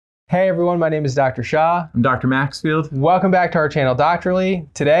Hey everyone, my name is Dr. Shah. I'm Dr. Maxfield. Welcome back to our channel, Doctorly.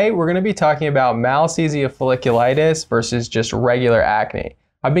 Today we're going to be talking about Malassezia folliculitis versus just regular acne.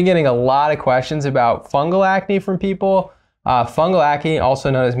 I've been getting a lot of questions about fungal acne from people. Fungal acne,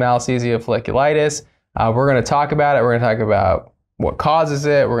 also known as Malassezia folliculitis. We're going to talk about it. We're going to talk about what causes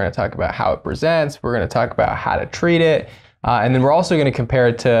it. We're going to talk about how it presents. We're going to talk about how to treat it. And then we're also going to compare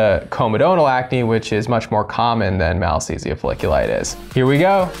it to Comedonal acne, which is much more common than Malassezia folliculitis. Here we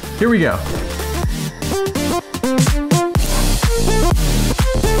go. Here we go.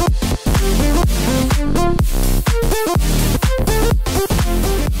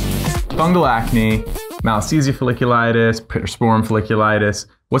 Fungal acne, Malassezia folliculitis, pityrosporum folliculitis.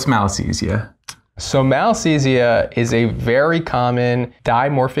 What's Malassezia? So Malassezia is a very common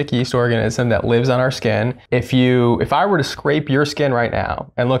dimorphic yeast organism that lives on our skin. If I were to scrape your skin right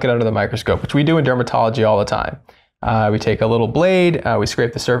now and look at it under the microscope, which we do in dermatology all the time, we take a little blade, we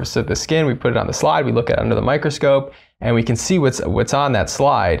scrape the surface of the skin, we put it on the slide, we look at it under the microscope, and we can see what's on that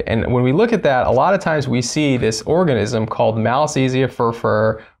slide. And when we look at that, a lot of times we see this organism called Malassezia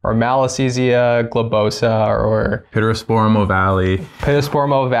furfur or Malassezia globosa or Pityrosporum ovale. Pityrosporum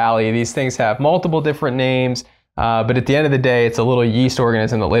ovale. These things have multiple different names, but at the end of the day, it's a little yeast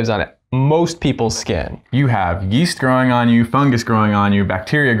organism that lives on most people's skin. You have yeast growing on you, fungus growing on you,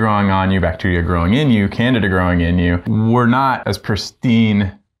 bacteria growing on you, bacteria growing in you, candida growing in you. We're not as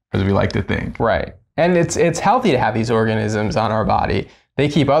pristine as we like to think. Right. And it's healthy to have these organisms on our body. They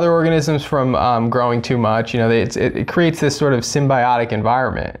keep other organisms from growing too much. You know, it creates this sort of symbiotic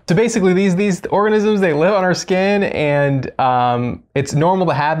environment. So basically, these organisms, they live on our skin, and it's normal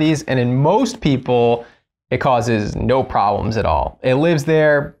to have these. And in most people, it causes no problems at all. It lives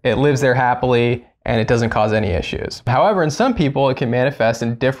there happily, and it doesn't cause any issues. However, in some people, it can manifest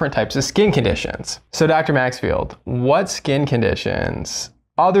in different types of skin conditions. So Dr. Maxfield, what skin conditions,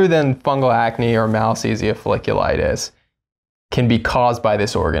 other than fungal acne or Malassezia folliculitis, can be caused by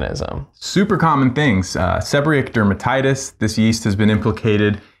this organism? Super common things. Seborrheic dermatitis. This yeast has been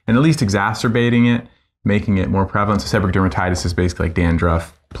implicated in at least exacerbating it, making it more prevalent. So seborrheic dermatitis is basically like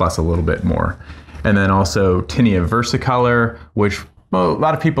dandruff plus a little bit more. And then also tinea versicolor, which a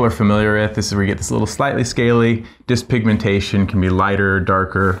lot of people are familiar with. This is where you get this little slightly scaly dyspigmentation, can be lighter,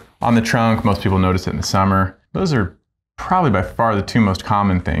 darker. On the trunk, most people notice it in the summer. Those are probably by far the two most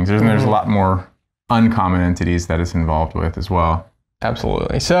common things. There's a lot more uncommon entities that it's involved with as well.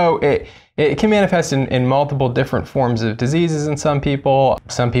 Absolutely. So it can manifest in multiple different forms of diseases in some people.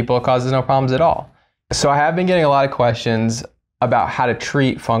 Some people it causes no problems at all. So I have been getting a lot of questions about how to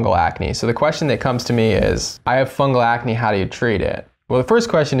treat fungal acne. So the question that comes to me is, I have fungal acne, how do you treat it? Well, the first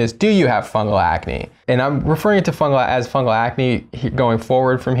question is, do you have fungal acne? And I'm referring to fungal acne going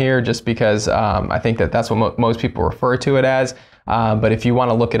forward from here, just because I think that's what most people refer to it as. But if you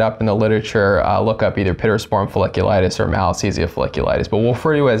want to look it up in the literature, look up either pityrosporum folliculitis or Malassezia folliculitis. But we'll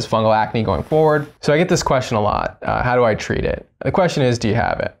refer to it as fungal acne going forward. So I get this question a lot. How do I treat it? The question is, do you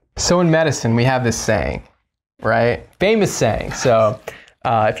have it? So in medicine, we have this saying, right? Famous saying. So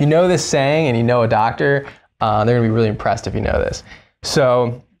if you know this saying and you know a doctor, they're going to be really impressed if you know this.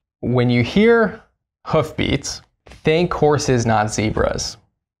 So when you hear hoofbeats, think horses, not zebras.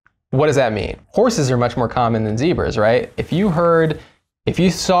 What does that mean? Horses are much more common than zebras, right? If you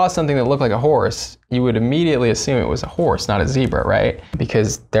saw something that looked like a horse, you would immediately assume it was a horse, not a zebra, right?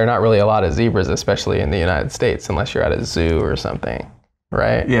 Because there are not really a lot of zebras, especially in the United States, unless you're at a zoo or something,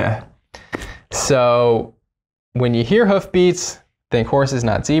 right? Yeah. So when you hear hoofbeats, think horses,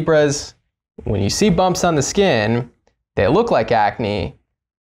 not zebras. When you see bumps on the skin that look like acne,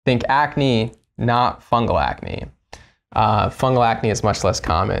 think acne, not fungal acne. Fungal acne is much less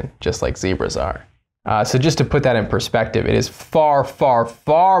common, just like zebras are. So just to put that in perspective, it is far, far,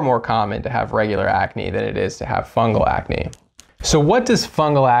 far more common to have regular acne than it is to have fungal acne. So what does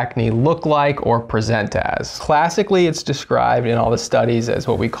fungal acne look like or present as? Classically, it's described in all the studies as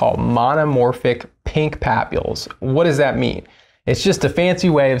what we call monomorphic pink papules. What does that mean? It's just a fancy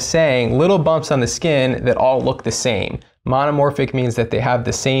way of saying little bumps on the skin that all look the same. Monomorphic means that they have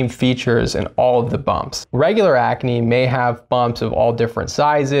the same features in all of the bumps. Regular acne may have bumps of all different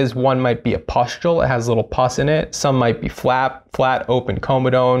sizes. One might be a pustule, it has little pus in it. Some might be flat, open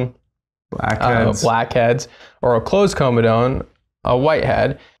comedone, blackheads, or a closed comedone, a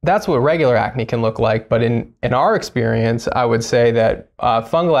whitehead. That's what regular acne can look like, but in our experience, I would say that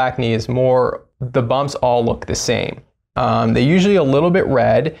fungal acne is more, the bumps all look the same. They're usually a little bit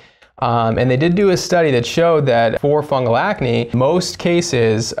red. And they did do a study that showed that for fungal acne, most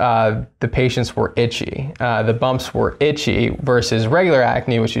cases, the patients were itchy. The bumps were itchy versus regular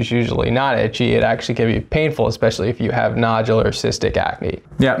acne, which is usually not itchy. It actually can be painful, especially if you have nodular cystic acne.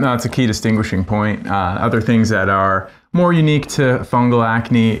 Yeah, no, it's a key distinguishing point. Other things that are more unique to fungal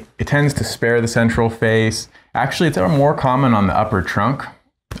acne, it tends to spare the central face. Actually, it's more common on the upper trunk,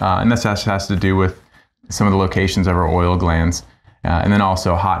 and this has to do with some of the locations of our oil glands. And then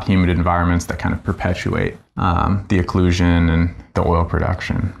also hot, humid environments that kind of perpetuate the occlusion and the oil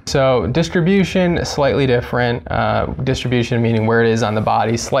production. So distribution, slightly different. Distribution meaning where it is on the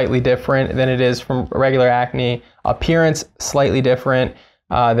body, slightly different than it is from regular acne. Appearance, slightly different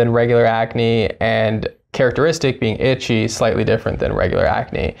than regular acne. And characteristic being itchy, slightly different than regular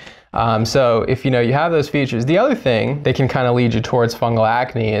acne. So if you have those features. The other thing that can kind of lead you towards fungal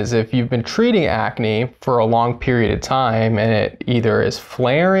acne is if you've been treating acne for a long period of time and it either is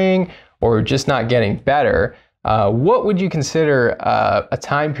flaring or just not getting better, what would you consider a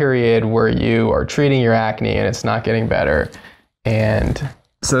time period where you are treating your acne and it's not getting better? And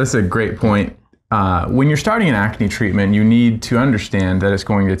so that's a great point. When you're starting an acne treatment, you need to understand that it's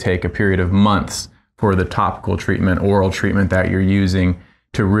going to take a period of months for the topical treatment, oral treatment that you're using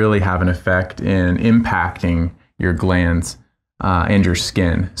to really have an effect in impacting your glands and your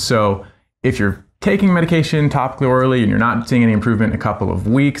skin. So if you're taking medication topically or orally and you're not seeing any improvement in a couple of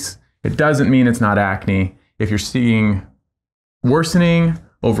weeks, it doesn't mean it's not acne. If you're seeing worsening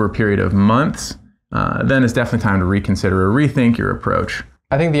over a period of months, then it's definitely time to reconsider or rethink your approach.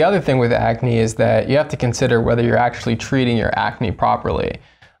 I think the other thing with acne is that you have to consider whether you're actually treating your acne properly.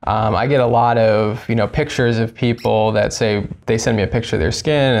 I get a lot of, pictures of people that say, they send me a picture of their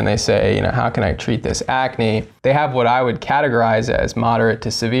skin and they say, how can I treat this acne? They have what I would categorize as moderate to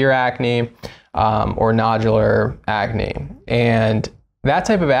severe acne or nodular acne. And that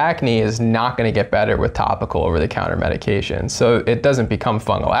type of acne is not going to get better with topical over-the-counter medication. So it doesn't become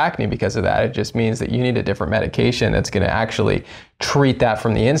fungal acne because of that. It just means that you need a different medication that's going to actually treat that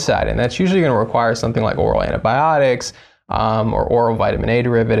from the inside. And that's usually going to require something like oral antibiotics, or oral vitamin A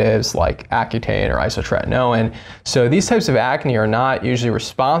derivatives like Accutane or isotretinoin. So these types of acne are not usually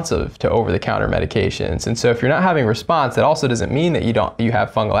responsive to over-the-counter medications. And so if you're not having response, that also doesn't mean that you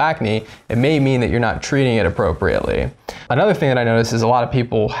have fungal acne. It may mean that you're not treating it appropriately. Another thing that I notice is a lot of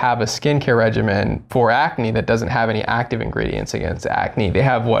people have a skincare regimen for acne that doesn't have any active ingredients against acne. They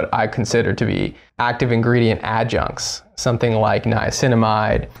have what I consider to be active ingredient adjuncts, something like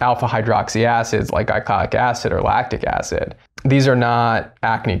niacinamide, alpha hydroxy acids like glycolic acid or lactic acid. These are not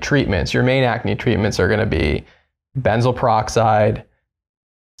acne treatments. Your main acne treatments are going to be benzoyl peroxide,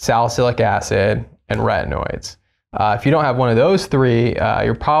 salicylic acid, and retinoids. If you don't have one of those three,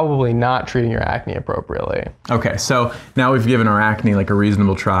 you're probably not treating your acne appropriately. Okay, so now we've given our acne like a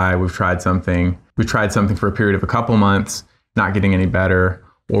reasonable try. We've tried something for a period of a couple months, not getting any better,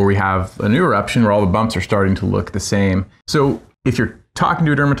 or we have a new eruption where all the bumps are starting to look the same. So if you're talking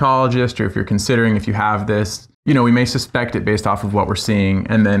to a dermatologist or if you're considering if you have this, we may suspect it based off of what we're seeing.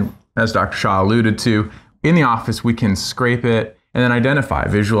 And then, as Dr. Shah alluded to, in the office, we can scrape it and then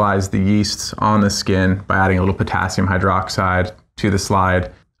visualize the yeasts on the skin by adding a little potassium hydroxide to the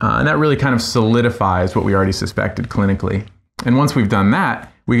slide. And that really kind of solidifies what we already suspected clinically. And once we've done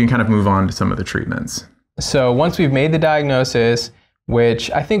that, we can kind of move on to some of the treatments. So once we've made the diagnosis, which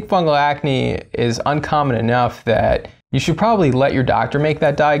I think fungal acne is uncommon enough that you should probably let your doctor make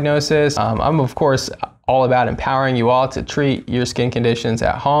that diagnosis. I'm, of course, all about empowering you all to treat your skin conditions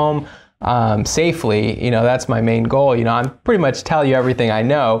at home safely. That's my main goal. I'm pretty much tell you everything I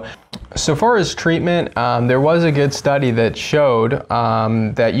know. So far as treatment, there was a good study that showed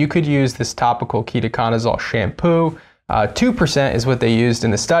that you could use this topical ketoconazole shampoo. 2% is what they used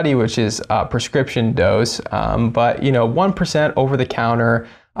in the study, which is a prescription dose, but 1% over-the-counter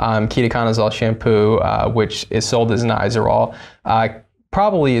ketoconazole shampoo, which is sold as an Izerol,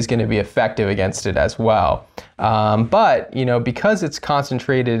 probably is going to be effective against it as well. But because it's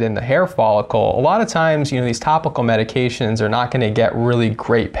concentrated in the hair follicle, a lot of times these topical medications are not going to get really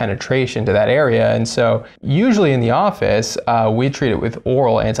great penetration to that area, and so usually in the office we treat it with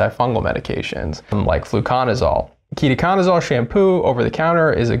oral anti-fungal medications like fluconazole. Ketoconazole shampoo over the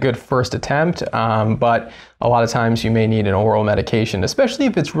counter is a good first attempt, but a lot of times you may need an oral medication, especially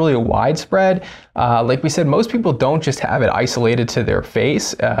if it's really widespread. Like we said, most people don't just have it isolated to their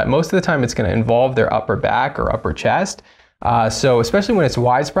face. Most of the time it's going to involve their upper back or upper chest. So especially when it's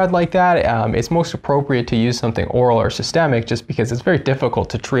widespread like that, it's most appropriate to use something oral or systemic just because it's very difficult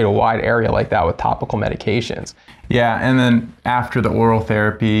to treat a wide area like that with topical medications. Yeah, and then after the oral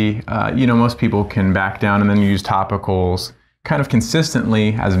therapy, most people can back down and then use topicals kind of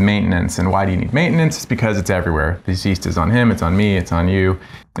consistently as maintenance. And why do you need maintenance? It's because it's everywhere. This yeast is on him, it's on me, it's on you.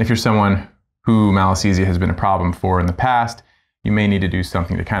 If you're someone who Malassezia has been a problem for in the past, you may need to do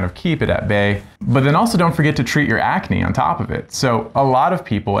something to kind of keep it at bay. But then also don't forget to treat your acne on top of it. So a lot of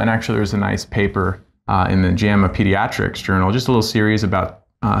people, and actually there's a nice paper in the JAMA Pediatrics journal, just a little series about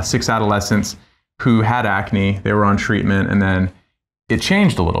 6 adolescents who had acne, they were on treatment, and then it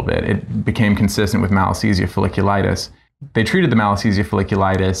changed a little bit. It became consistent with Malassezia folliculitis. They treated the Malassezia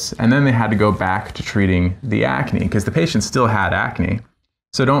folliculitis, and then they had to go back to treating the acne because the patient still had acne.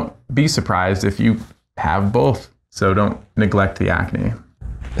 So don't be surprised if you have both. So don't neglect the acne.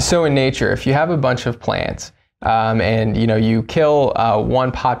 So in nature, if you have a bunch of plants and you kill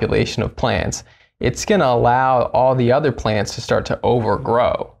one population of plants, it's going to allow all the other plants to start to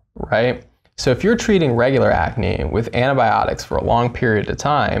overgrow, right? So if you're treating regular acne with antibiotics for a long period of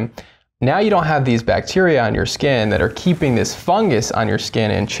time, now you don't have these bacteria on your skin that are keeping this fungus on your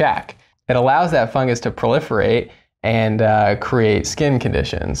skin in check. It allows that fungus to proliferate and create skin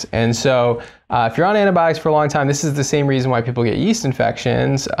conditions. And so if you're on antibiotics for a long time, this is the same reason why people get yeast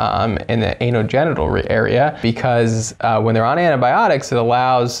infections in the anogenital area, because when they're on antibiotics, it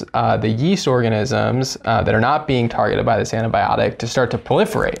allows the yeast organisms that are not being targeted by this antibiotic to start to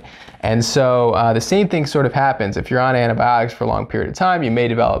proliferate. And so the same thing sort of happens. If you're on antibiotics for a long period of time, you may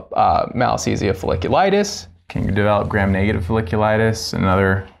develop Malassezia folliculitis. Can you develop gram-negative folliculitis,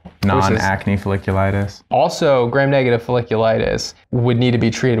 another non-acne folliculitis? Also, gram-negative folliculitis would need to be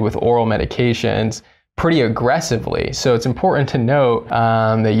treated with oral medications pretty aggressively. So it's important to note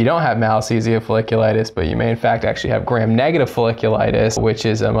that you don't have Malassezia folliculitis, but you may in fact actually have gram-negative folliculitis, which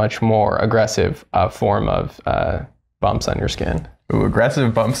is a much more aggressive form of bumps on your skin. Ooh,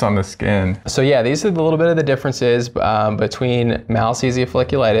 aggressive bumps on the skin. So yeah, these are the little bit of the differences between Malassezia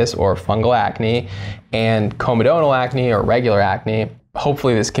folliculitis or fungal acne and comedonal acne or regular acne.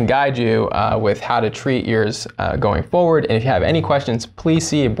 Hopefully this can guide you with how to treat yours going forward. And if you have any questions, please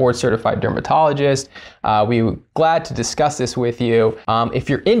see a board certified dermatologist. We're glad to discuss this with you. If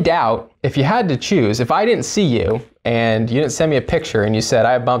you're in doubt, if you had to choose, if I didn't see you and you didn't send me a picture and you said,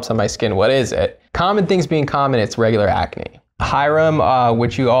 I have bumps on my skin, what is it? Common things being common, it's regular acne. Hiram,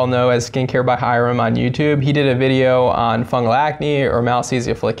 which you all know as Skincare by Hiram on YouTube, he did a video on fungal acne or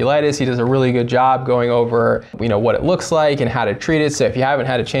Malassezia folliculitis. He does a really good job going over, what it looks like and how to treat it. So if you haven't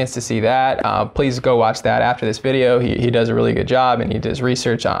had a chance to see that, please go watch that after this video. He does a really good job and he does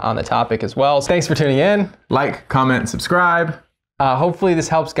research on the topic as well. So thanks for tuning in. Like, comment, subscribe. Hopefully this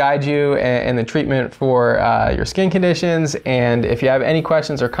helps guide you in the treatment for your skin conditions. And if you have any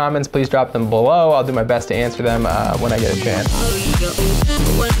questions or comments, please drop them below. I'll do my best to answer them when I get a chance.